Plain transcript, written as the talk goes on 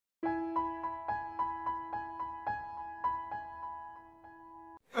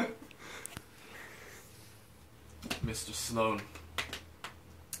Mr. Sloan.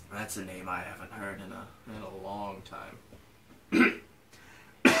 That's a name I haven't heard in a long time.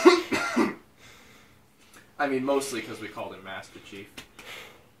 I mean, mostly because we called him Master Chief.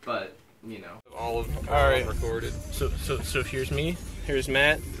 But, you know. All right. Recorded. So here's me. Here's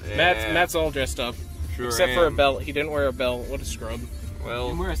Matt. Yeah. Matt's all dressed up. Sure except for a belt. He didn't wear a belt. What a scrub. Well,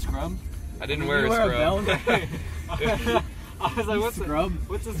 you didn't wear a scrub? I didn't wear a scrub. I was like, what's scrub?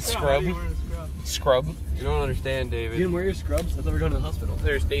 What's a scrub? Scrub. You don't understand, David. You didn't wear your scrubs? I thought we were going to the hospital.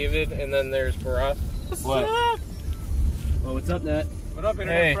 There's David, and then there's Barath. What? Well, what's up, Nat? What up,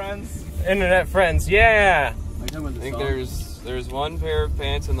 internet friends? Internet friends, yeah! I think there's one pair of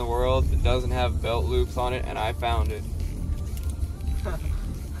pants in the world that doesn't have belt loops on it, and I found it.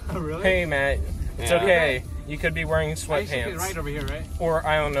 Oh, really? Hey, Matt. It's okay. You could be wearing sweatpants. Right over here, right? Or,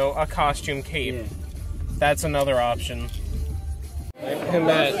 I don't know, a costume cape. Yeah. That's another option. Hey,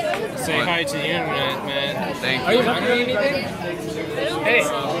 Matt. Say hi to the internet, man. Thank you. Are you looking at anything? Hey.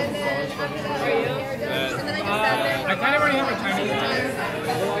 I kind of already have a tiny.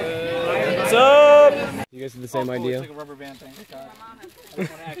 What's up? You guys have the same idea? It's like a rubber band thing.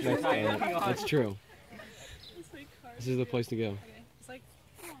 That's true. This is the place to go.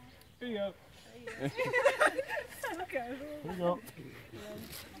 Here you go. Here you go.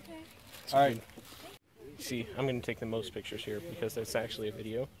 Alright. See, I'm going to take the most pictures here because it's actually a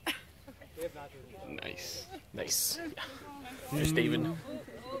video. Nice. Nice. There's David.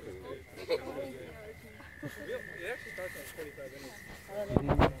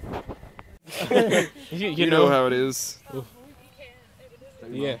 you know how it is.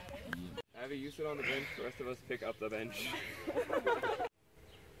 Yeah. Abby, you sit on the bench, the rest of us pick up the bench.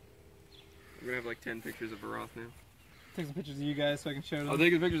 We're gonna have like 10 pictures of Barath now. Take some pictures of you guys so I can show them. I'm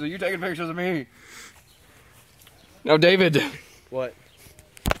taking pictures of you taking pictures of me. Now, David. What?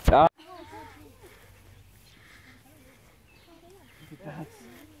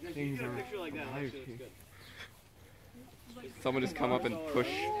 Someone just come up and push.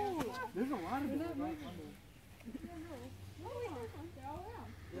 There's a lot of it.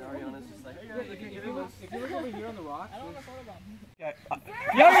 Ariana's just like, If you look over here on the rock.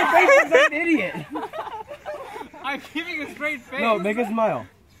 yo, your face is like an idiot! I'm keeping a straight face. No, make a smile.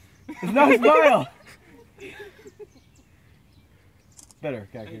 There's no smile! Better,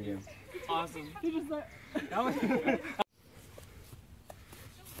 okay, here. Awesome. You just like,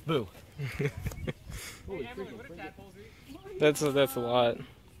 Boo. That's a lot.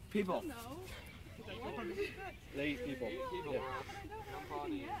 People. They eat people.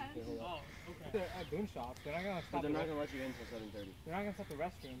 at Boom Shop, they're not gonna stop. But they're not gonna let you in until 7:30. They're not gonna stop the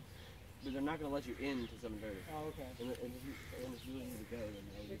restrooms. But they're not gonna let you in until 7:30. Oh, okay. And if you really need to go, then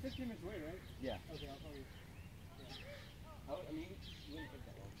They're 15 minutes away, right? yeah. Okay, I'll probably. I mean, you wouldn't take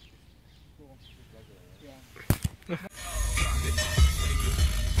that long. Cool. Yeah.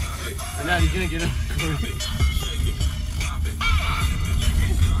 And now you're gonna get it.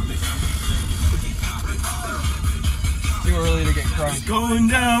 Too early to get crunk. Going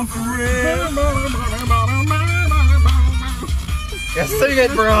down for real. Yeah, sing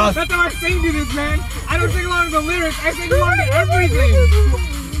it, bro. That's how I sing to this, man. I don't sing along to the lyrics. I sing along to everything.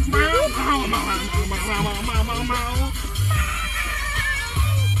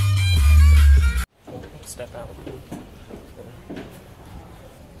 Step out.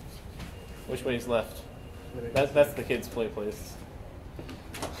 Which way is left? That's the kids' play place.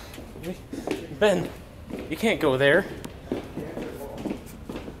 Ben, you can't go there.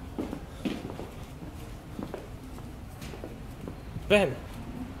 Ben.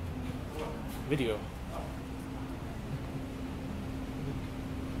 Video.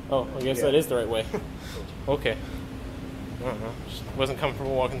 Oh, I guess that is the right way. Okay. I don't know. Just wasn't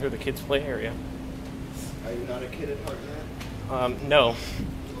comfortable walking through the kids' play area. Are you not a kid at heart, Matt? No.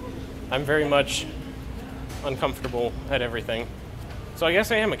 I'm very much uncomfortable at everything. So I guess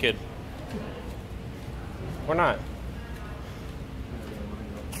I am a kid. Or not.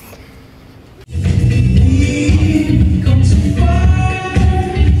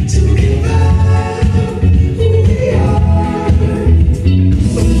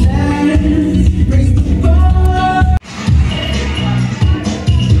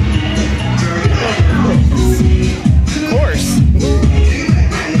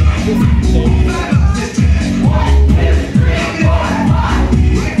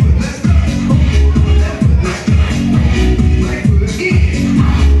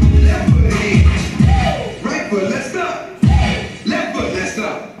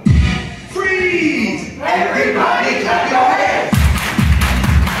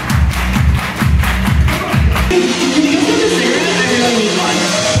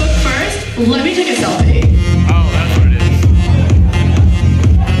 Let me take a selfie. Oh, that's what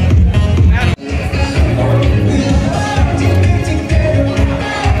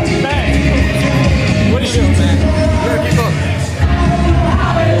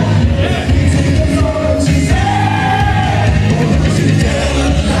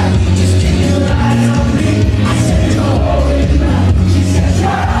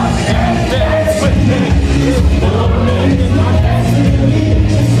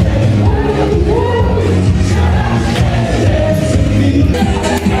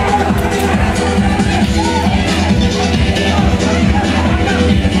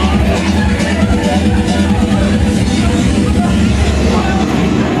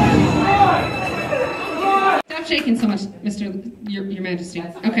Your Majesty.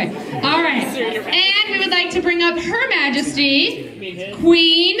 Okay. All right. And we would like to bring up Her Majesty,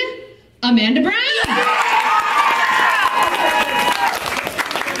 Queen Amanda Brown.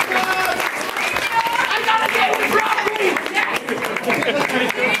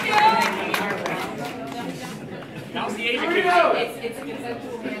 It's a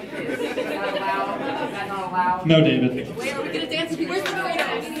consensual dance. Is that allowed? Is that not allowed? No, David. Wait, are we gonna dance? Where's the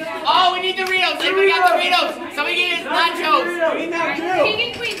Doritos? Oh, we need Doritos. Somebody got Doritos. Somebody get his nachos. King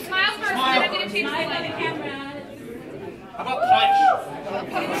and Queen, smile first, and then I'm gonna change the light on the camera. How about punch?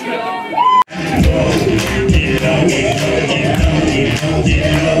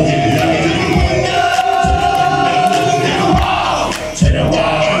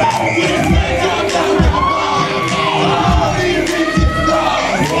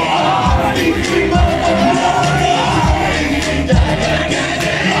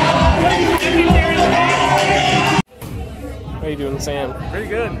 How you doing, Sam? Pretty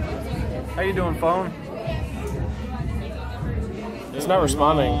good. How you doing, phone? It's not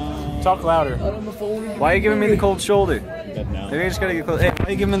responding. Talk louder. Why are you giving me the cold shoulder? Maybe I just gotta get close. Hey, why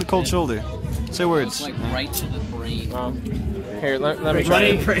are you giving me the cold shoulder? Say words. Like right to the brain. Here, let me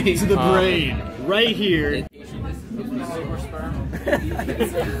try Right to the brain. Right here.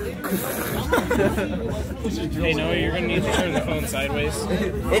 Hey, Noah, you're gonna need to turn the phone sideways.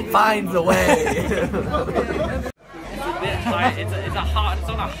 It finds a way. It's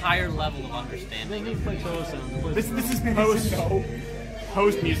on a higher level of understanding. This is post musical.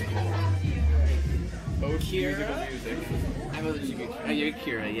 Post musical music. I wasn't sure. Oh, you're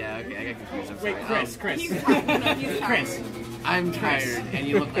Kira. Yeah, okay. I got confused. I'm sorry. Wait, Chris. Chris. I'm tired, and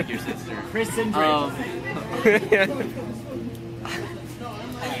you look like your sister. Chris syndrome.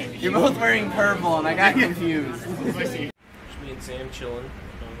 You're both wearing purple, and I got confused. Just me and Sam chilling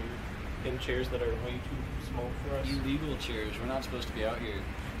in chairs that are way too small for us. Illegal chairs. We're not supposed to be out here.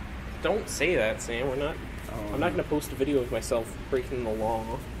 Don't say that, Sam. We're not. I'm not gonna post a video of myself breaking the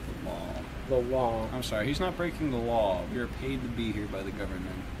law. The law. I'm sorry, he's not breaking the law. We are paid to be here by the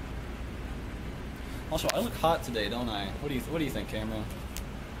government. Also, I look hot today, don't I? What do you think, camera?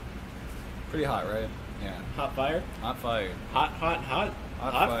 Pretty hot, right? Yeah. Hot fire? Hot fire. Hot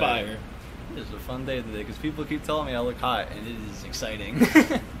fire. It is a fun day today because people keep telling me I look hot, and it is exciting.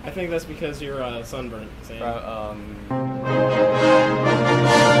 I think that's because you're sunburnt, Sam.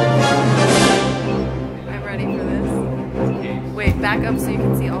 I'm ready for this. Wait, back up so you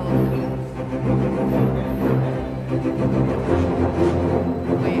can see all of them.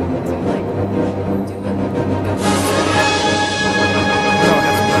 Wait, do like, do it.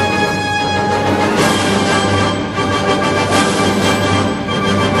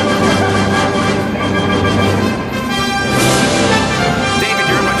 David,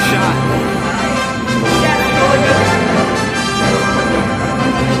 you're in my shot.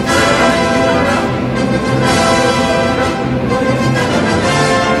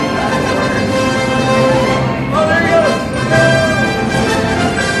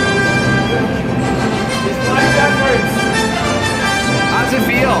 How's it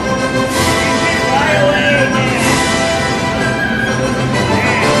feel?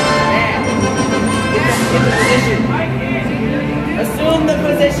 Assume the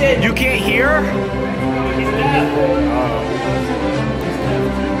position. You can't hear?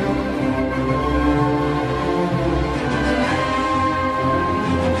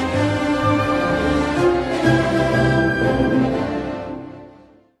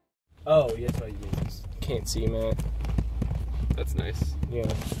 Oh, yes, I use. Can't see, Matt. That's nice. Yeah.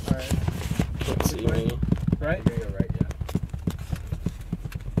 Alright. Can't see me. Right? Yeah, right,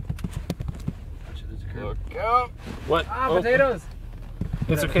 yeah. Look out! What? Ah, potatoes!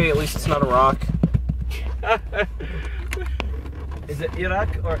 It's okay, at least it's not a rock. Is it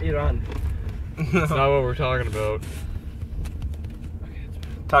Iraq or Iran? That's not what we're talking about.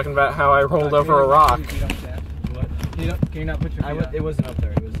 Talking about how I rolled over a rock. What? Can you not put your feet up? It wasn't up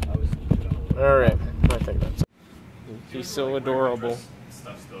there. I was. Alright, I think that's. He's so adorable.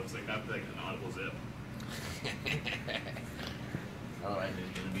 Stuff still looks like that, like an audible zip. Otherwise,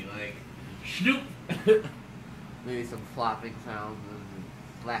 it's gonna be like Snoop. Maybe some flopping sounds and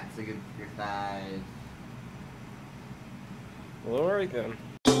slaps against your thighs. Well, alright then.